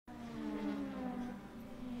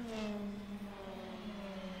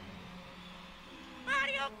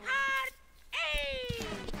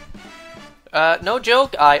No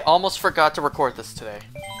joke, I almost forgot to record this today.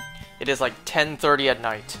 It is like 10:30 at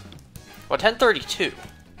night. Well, 10:32.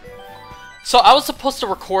 So I was supposed to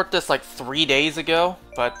record this like 3 days ago,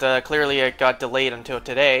 but clearly it got delayed until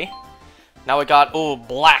today. Now we got, oh,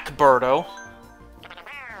 Black Birdo.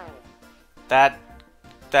 That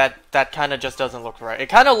kind of just doesn't look right. It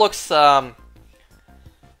kind of looks,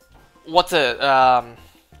 what's it,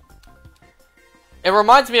 it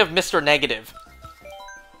reminds me of Mr. Negative.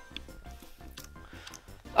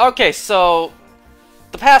 Okay, so,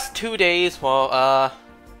 the past 2 days, well,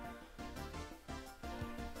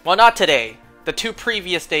 not today. The 2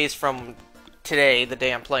 previous days from today, the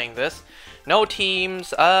day I'm playing this. No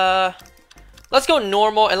teams, let's go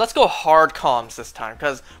normal, and let's go hard comms this time,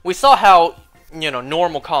 because we saw how, you know,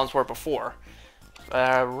 normal comms were before.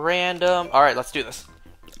 Random, alright, let's do this.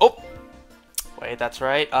 Oh! Wait, that's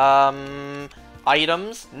right,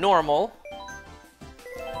 items, normal.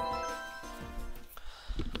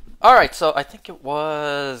 Alright, so I think it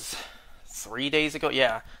was 3 days ago,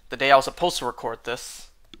 yeah, the day I was supposed to record this.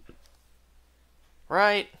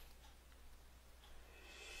 Right?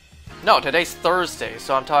 No, today's Thursday,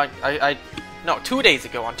 so I'm talking, no, 2 days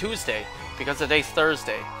ago, on Tuesday, because today's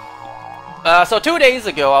Thursday. So 2 days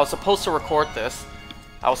ago, I was supposed to record this.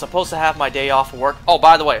 I was supposed to have my day off work. Oh,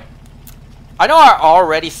 by the way, I know I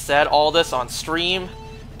already said all this on stream,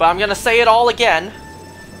 but I'm gonna say it all again,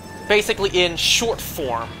 basically in short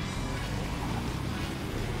form.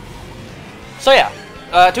 So yeah,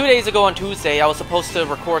 2 days ago on Tuesday, I was supposed to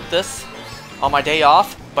record this on my day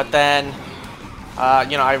off, but then,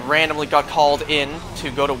 you know, I randomly got called in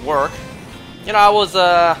to go to work. You know, I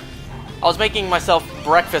was making myself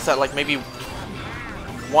breakfast at like maybe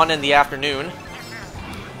 1 in the afternoon.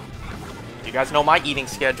 You guys know my eating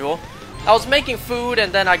schedule. I was making food,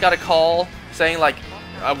 and then I got a call saying like,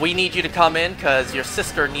 we need you to come in because your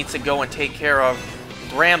sister needs to go and take care of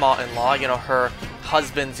grandma-in-law, you know, her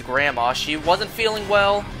husband's grandma. She wasn't feeling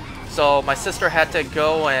well, so my sister had to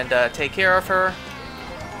go and take care of her.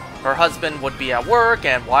 Her husband would be at work,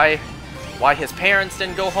 and why his parents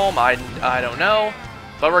didn't go home, I don't know.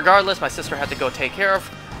 But regardless, my sister had to go take care of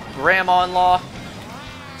grandma-in-law,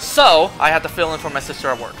 so I had to fill in for my sister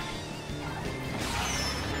at work.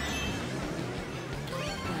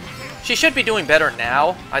 She should be doing better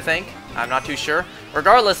now, I think. I'm not too sure.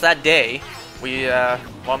 Regardless, that day,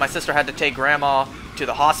 well, my sister had to take grandma to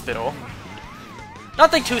the hospital.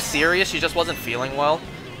 Nothing too serious, she just wasn't feeling well.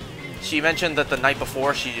 She mentioned that the night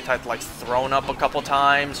before she had like thrown up a couple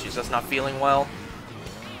times, she's just not feeling well.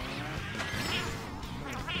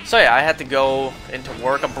 So yeah, I had to go into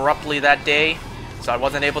work abruptly that day, so I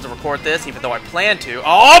wasn't able to record this, even though I planned to.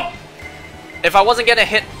 Oh! If I wasn't gonna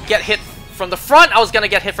get hit from the front, I was gonna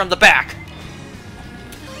get hit from the back.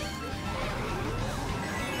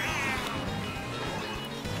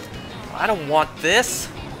 I don't want this.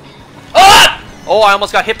 Ah! Oh, I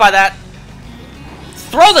almost got hit by that.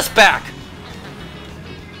 Throw this back!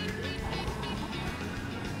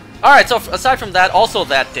 Alright, so aside from that, also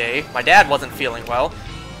that day, my dad wasn't feeling well.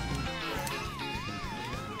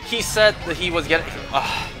 He said that he was getting...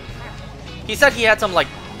 he said he had some, like,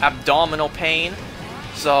 abdominal pain.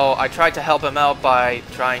 So I tried to help him out by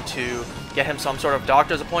trying to get him some sort of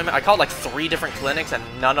doctor's appointment. I called, like, 3 different clinics, and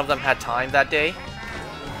none of them had time that day.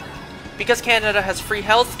 Because Canada has free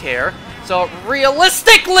healthcare, so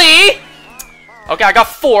realistically... Okay, I got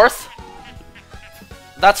 4th.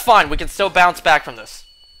 That's fine, we can still bounce back from this.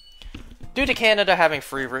 Due to Canada having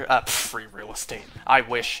free real estate, I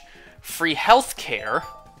wish, free healthcare,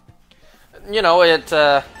 you know,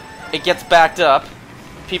 it gets backed up.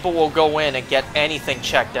 People will go in and get anything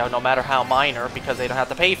checked out, no matter how minor, because they don't have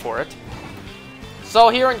to pay for it. So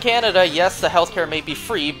here in Canada, yes, the healthcare may be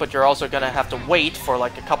free, but you're also gonna have to wait for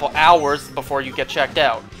like a couple hours before you get checked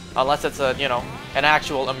out. Unless it's a, you know, an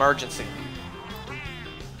actual emergency.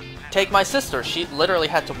 Take my sister, she literally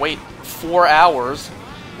had to wait 4 hours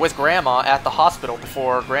with grandma at the hospital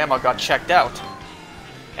before grandma got checked out.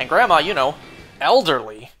 And grandma, you know,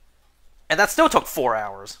 elderly. And that still took 4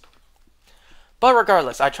 hours. But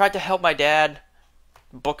regardless, I tried to help my dad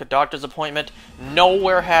book a doctor's appointment.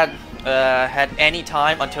 Nowhere had any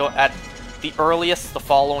time until at the earliest the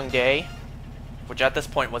following day, which at this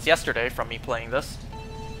point was yesterday from me playing this.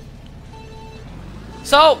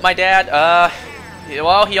 So my dad,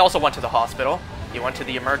 well, he also went to the hospital. He went to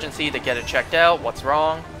the emergency to get it checked out. What's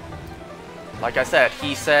wrong? Like I said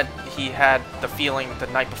he had the feeling the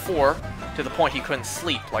night before to the point he couldn't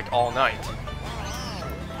sleep like all night.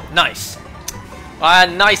 Nice.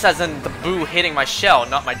 Nice as in the boo hitting my shell,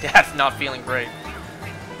 not my dad not feeling great.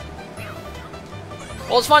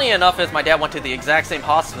 Well, what's funny enough is my dad went to the exact same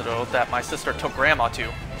hospital that my sister took Grandma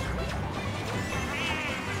to.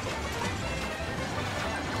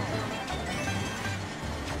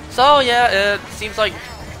 So yeah, it seems like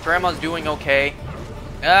Grandma's doing okay.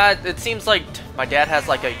 It seems like my dad has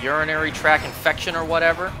like a urinary tract infection or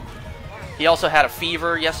whatever. He also had a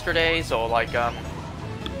fever yesterday, so like,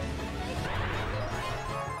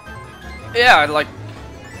 yeah, like,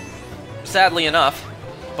 sadly enough,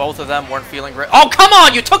 both of them weren't feeling great. Oh, come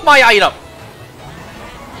on! You took my item!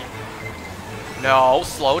 No,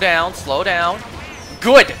 slow down, slow down.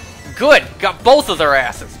 Good! Good! Got both of their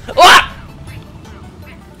asses. Ah!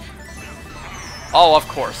 Oh, of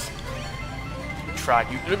course.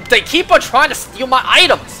 They keep on trying to steal my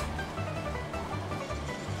items!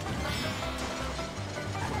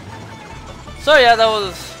 So yeah,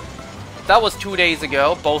 that was 2 days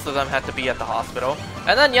ago. Both of them had to be at the hospital.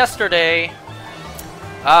 And then yesterday...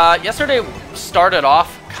 yesterday started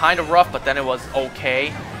off kind of rough, but then it was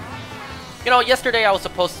okay. You know, yesterday I was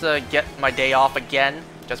supposed to get my day off again,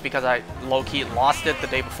 just because I low-key lost it the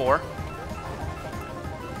day before.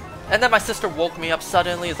 And then my sister woke me up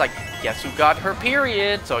suddenly. It's like, guess who got her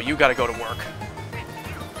period? So you gotta go to work.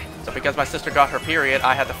 So because my sister got her period,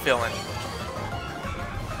 I had to fill in.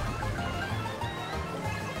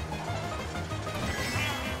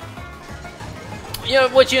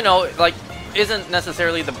 Yeah, which, you know, like, isn't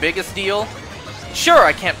necessarily the biggest deal. Sure,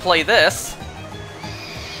 I can't play this.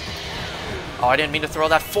 Oh, I didn't mean to throw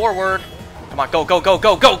that forward. Come on, go, go, go,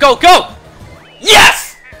 go, go, go, go!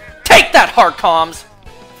 Yes! Take that, hard comms!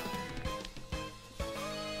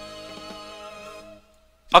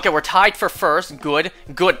 Okay, we're tied for first. Good.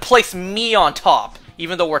 Good. Place me on top,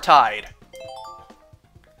 even though we're tied.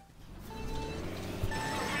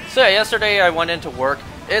 So yeah, yesterday I went into work.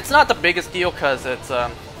 It's not the biggest deal because it's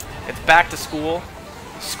back to school.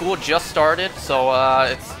 School just started, so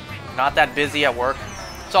it's not that busy at work.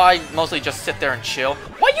 So I mostly just sit there and chill.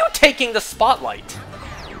 Why are you taking the spotlight?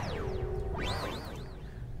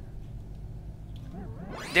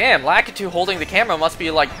 Damn, Lakitu holding the camera must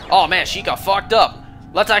be like, oh man, she got fucked up.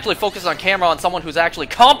 Let's actually focus on camera on someone who's actually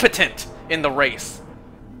competent in the race.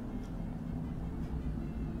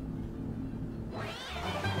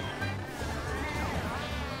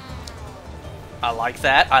 I like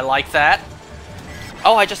that. I like that.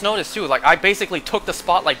 Oh, I just noticed too, like, I basically took the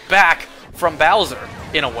spotlight back from Bowser,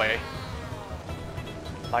 in a way.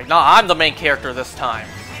 Like, nah, I'm the main character this time.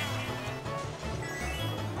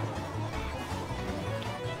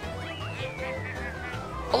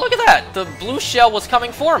 Oh, look at that! The blue shell was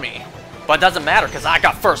coming for me. But it doesn't matter, because I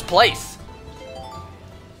got first place.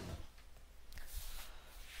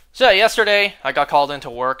 So, yesterday, I got called into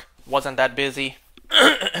work. Wasn't that busy.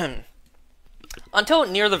 Until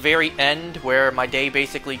near the very end, where my day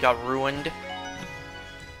basically got ruined.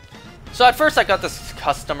 So, at first, I got this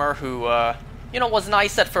customer who, you know, was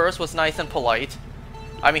nice at first, was nice and polite.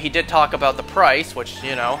 I mean, he did talk about the price, which,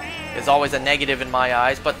 you know, is always a negative in my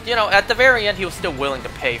eyes. But, you know, at the very end, he was still willing to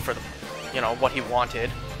pay for, the, you know, what he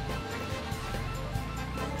wanted.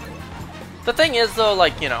 The thing is, though,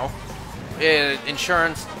 like, you know,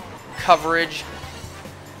 insurance coverage.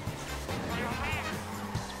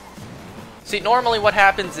 See, normally what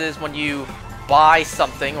happens is when you buy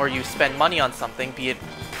something or you spend money on something, be it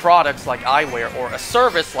products like eyewear or a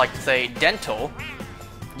service like, say, dental,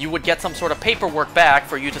 you would get some sort of paperwork back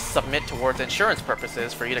for you to submit towards insurance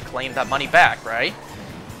purposes for you to claim that money back, right?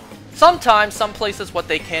 Sometimes, some places, what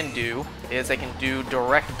they can do is they can do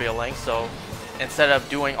direct billing, so instead of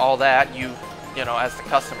doing all that, you know, as the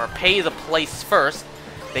customer, pay the place first,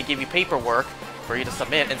 they give you paperwork for you to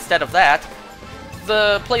submit. Instead of that,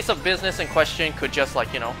 the place of business in question could just,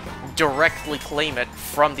 like, you know, directly claim it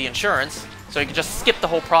from the insurance, so you can just skip the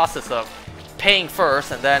whole process of paying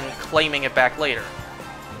first and then claiming it back later.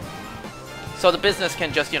 So the business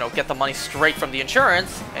can just, you know, get the money straight from the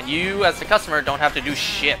insurance, and you, as the customer, don't have to do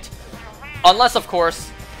shit. Unless, of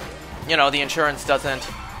course, you know, the insurance doesn't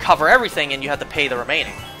cover everything and you have to pay the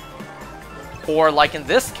remaining. Or, like in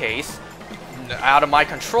this case, out of my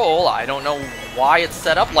control, I don't know why it's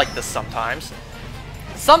set up like this sometimes.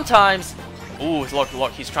 Sometimes, ooh,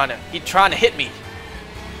 look, he's trying to hit me.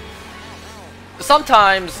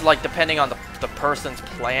 Sometimes, like, depending on the person's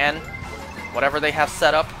plan, whatever they have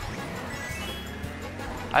set up,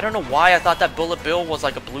 I don't know why I thought that Bullet Bill was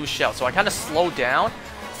like a blue shell, so I kind of slowed down,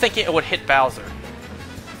 thinking it would hit Bowser.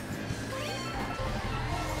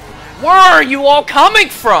 Where are you all coming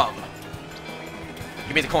from?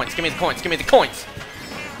 Give me the coins, give me the coins, give me the coins!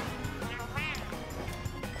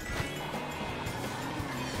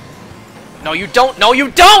 No, you don't! No, you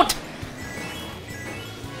don't!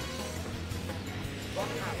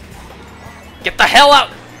 Get the hell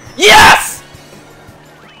out! Yes!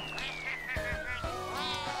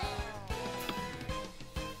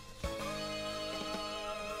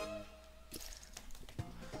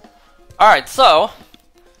 Alright, so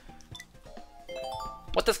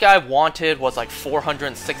what this guy wanted was like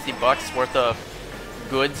 460 bucks worth of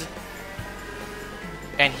goods.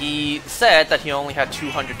 And he said that he only had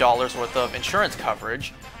 $200 worth of insurance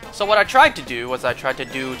coverage. So what I tried to do was I tried to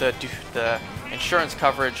do the insurance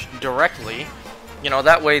coverage directly. You know,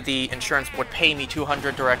 that way the insurance would pay me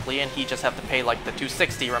 $200 directly and he just have to pay like the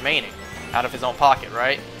 $260 remaining out of his own pocket,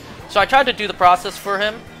 right? So I tried to do the process for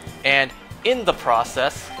him, and in the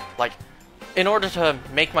process, like, in order to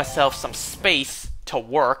make myself some space to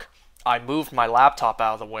work, I moved my laptop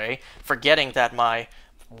out of the way, forgetting that my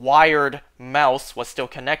wired mouse was still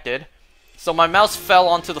connected. So my mouse fell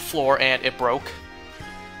onto the floor and it broke.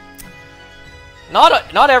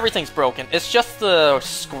 Not everything's broken, it's just the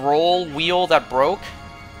scroll wheel that broke.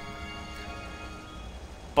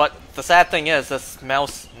 But the sad thing is, this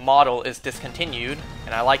mouse model is discontinued,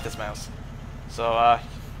 and I like this mouse. So,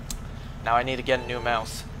 now I need to get a new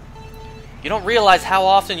mouse. You don't realize how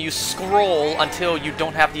often you scroll until you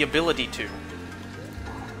don't have the ability to.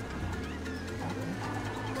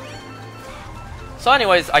 So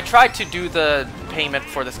anyways, I tried to do the payment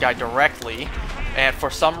for this guy directly, and for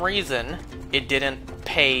some reason, it didn't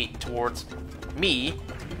pay towards me.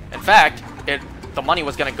 In fact, the money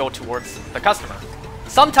was gonna go towards the customer.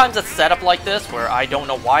 Sometimes it's set up like this, where I don't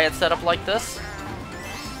know why it's set up like this.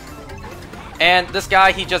 And this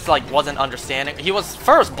guy, he just like wasn't understanding. He was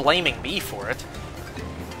first blaming me for it.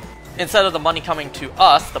 Instead of the money coming to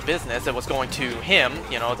us, the business, it was going to him,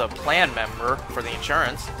 you know, the plan member for the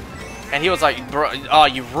insurance. And he was like, bro, oh,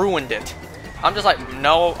 you ruined it. I'm just like,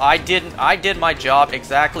 no, I didn't. I did my job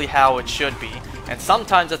exactly how it should be. And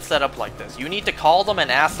sometimes it's set up like this. You need to call them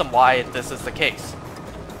and ask them why this is the case.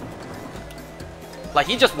 Like,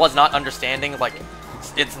 he just was not understanding, like,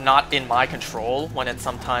 it's not in my control when it's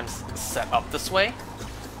sometimes set up this way.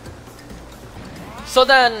 So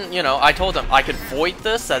then, you know, I told him I could void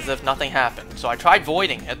this as if nothing happened. So I tried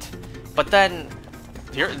voiding it, but then,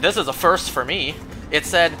 this is a first for me. It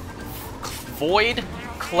said, void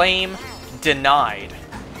claim denied.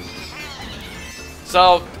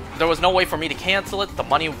 So there was no way for me to cancel it. The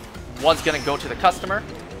money was gonna go to the customer,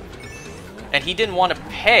 and he didn't want to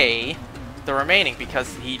pay the remaining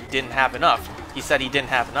because he didn't have enough. He said he didn't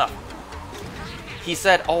have enough. He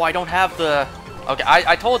said, oh, I don't have the... Okay,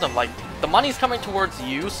 I told him, like, the money's coming towards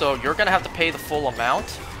you, so you're gonna have to pay the full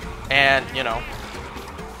amount. And, you know,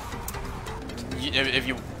 if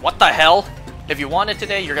you... What the hell? If you want it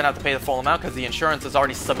today, you're gonna have to pay the full amount because the insurance is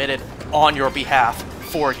already submitted on your behalf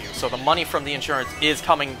for you. So the money from the insurance is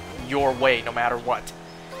coming your way no matter what.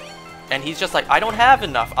 And he's just like, I don't have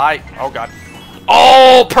enough. Oh god.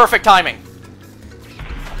 Oh, perfect timing.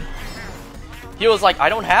 He was like, I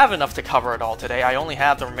don't have enough to cover it all today. I only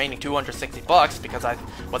have the remaining 260 bucks because I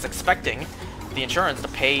was expecting the insurance to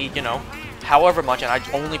pay, you know, however much, and I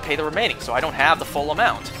only pay the remaining, so I don't have the full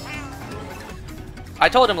amount. I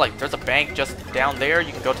told him, like, there's a bank just down there.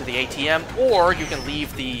 You can go to the ATM, or you can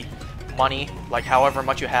leave the money, like, however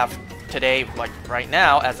much you have today, like, right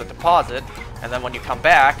now, as a deposit, and then when you come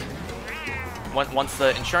back, once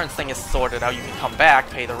the insurance thing is sorted out, you can come back,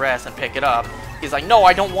 pay the rest, and pick it up. He's like, no,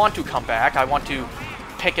 I don't want to come back. I want to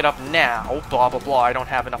pick it up now. Blah, blah, blah. I don't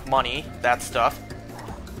have enough money. That stuff.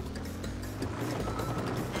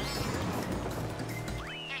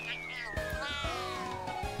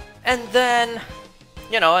 And then,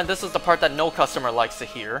 you know, and this is the part that no customer likes to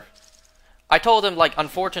hear. I told him, like,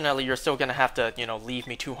 unfortunately, you're still gonna have to, you know, leave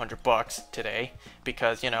me 200 bucks today.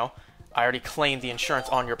 Because, you know, I already claimed the insurance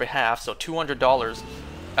on your behalf. So $200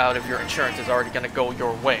 out of your insurance is already gonna go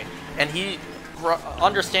your way. And he...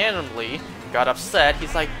 understandably got upset.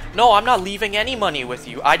 He's like, no, I'm not leaving any money with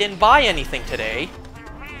you. I didn't buy anything today.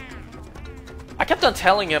 I kept on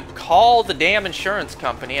telling him, call the damn insurance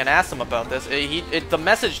company and ask them about this. The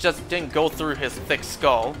message just didn't go through his thick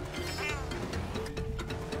skull.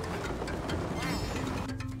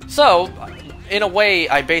 So, in a way,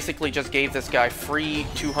 I basically just gave this guy free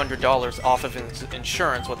 $200 off of his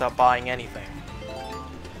insurance without buying anything.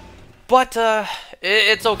 But,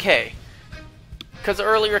 it's okay. Because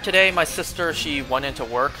earlier today, my sister, she went into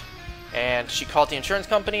work, and she called the insurance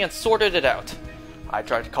company and sorted it out. I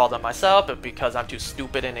tried to call them myself, but because I'm too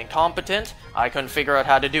stupid and incompetent, I couldn't figure out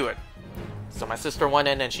how to do it. So my sister went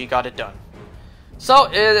in and she got it done. So,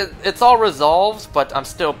 it's all resolved, but I'm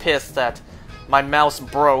still pissed that my mouse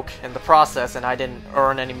broke in the process and I didn't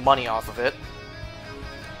earn any money off of it.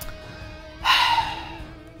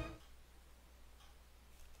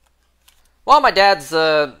 Well, my dad's,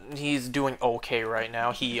 he's doing okay right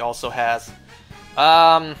now. He also has,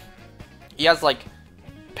 like,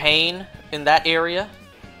 pain in that area,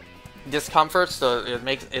 discomfort, so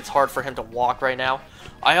it's hard for him to walk right now.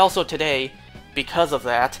 I also today, because of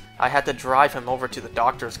that, I had to drive him over to the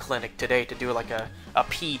doctor's clinic today to do, like, a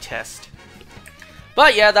pee test.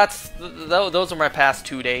 But yeah, those are my past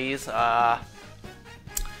 2 days. Why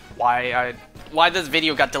this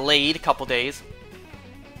video got delayed a couple days.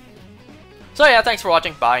 So yeah, thanks for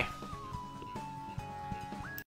watching. Bye.